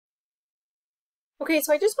Okay,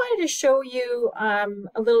 so I just wanted to show you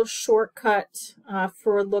a little shortcut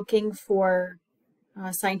for looking for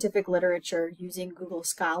scientific literature using Google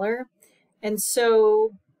Scholar. And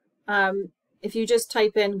so if you just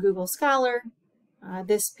type in Google Scholar,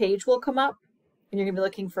 this page will come up, and you're going to be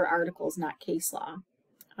looking for articles, not case law.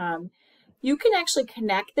 You can actually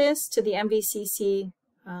connect this to the MVCC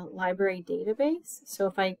library database. So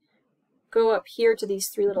if I go up here to these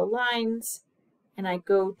three little lines, and I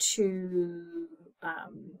go to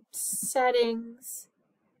settings,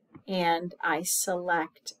 and I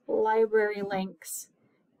select library links.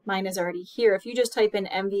 Mine is already here. If you just type in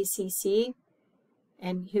MVCC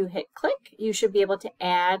and you hit click, you should be able to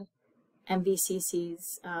add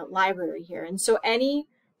MVCC's library here. And so any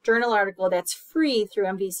journal article that's free through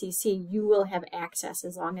MVCC, you will have access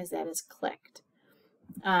as long as that is clicked.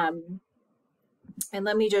 And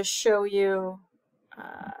let me just show you,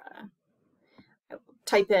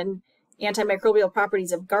 type in antimicrobial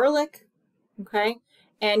properties of garlic, okay?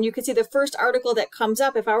 And you can see the first article that comes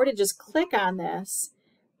up. If I were to just click on this,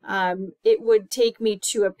 it would take me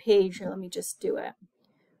to a page, here, let me just do it,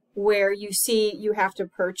 where you see you have to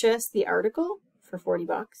purchase the article for 40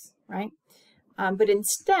 bucks, right? But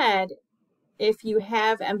instead, if you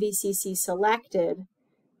have MVCC selected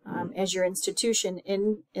as your institution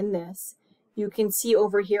in this, you can see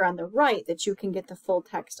over here on the right that you can get the full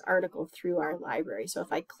text article through our library. So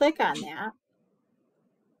if I click on that,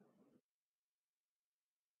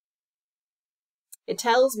 it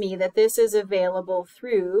tells me that this is available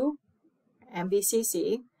through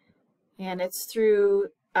MVCC, and it's through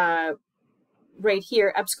right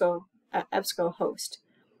here, EBSCOhost.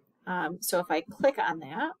 So if I click on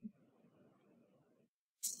that,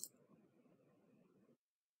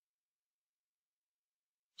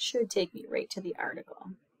 should take me right to the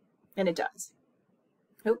article, and it does.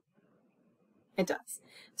 Oh, it does.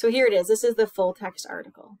 So here it is. This is the full text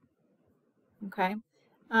article. Okay.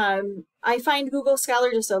 I find Google Scholar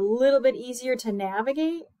just a little bit easier to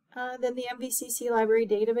navigate than the MVCC library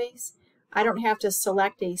database. I don't have to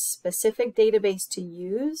select a specific database to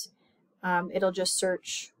use. It'll just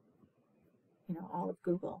search, all of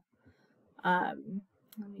Google. Let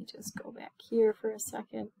me just go back here for a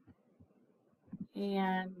second.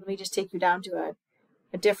 And let me just take you down to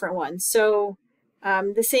a different one. So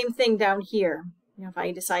the same thing down here. If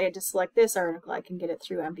I decided to select this article, I can get it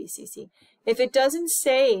through MVCC. If it doesn't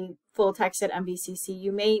say full text at MVCC,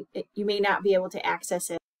 you may not be able to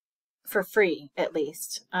access it for free, at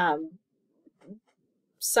least.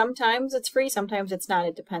 Sometimes it's free, sometimes it's not.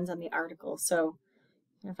 It depends on the article. So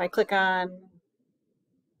if I click on,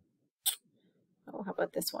 how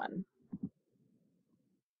about this one?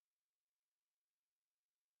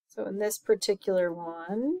 So in this particular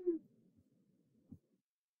one,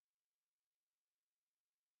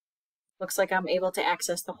 looks like I'm able to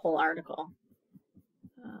access the whole article.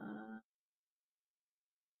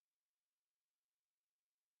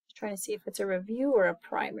 Trying to see if it's a review or a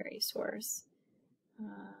primary source.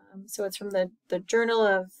 So it's from the Journal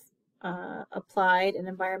of Applied and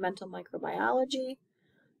Environmental Microbiology,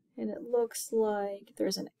 and it looks like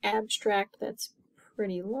there's an abstract that's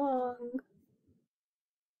pretty long.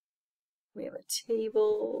 We have a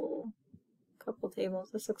table, a couple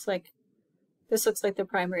tables. This looks like the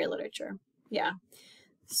primary literature. Yeah.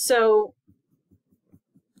 So,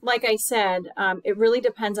 like I said, it really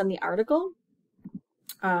depends on the article.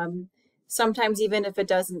 Sometimes even if it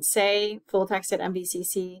doesn't say full text at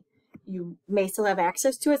MVCC, you may still have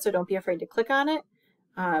access to it, so don't be afraid to click on it.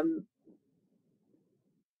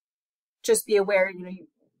 Just be aware, you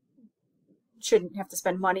shouldn't have to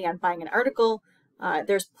spend money on buying an article.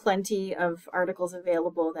 There's plenty of articles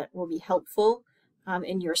available that will be helpful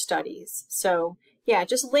in your studies. So yeah,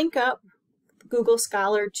 just link up Google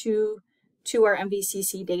Scholar to our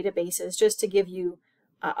MVCC databases just to give you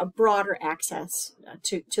a broader access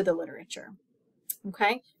to the literature.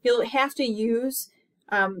 Okay, you'll have to use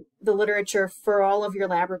the literature for all of your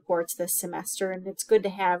lab reports this semester, and it's good to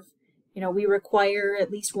have, we require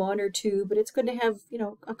at least one or two, but it's good to have,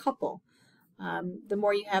 a couple. The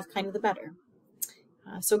more you have, kind of the better.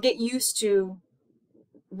 So get used to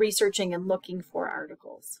researching and looking for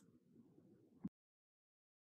articles.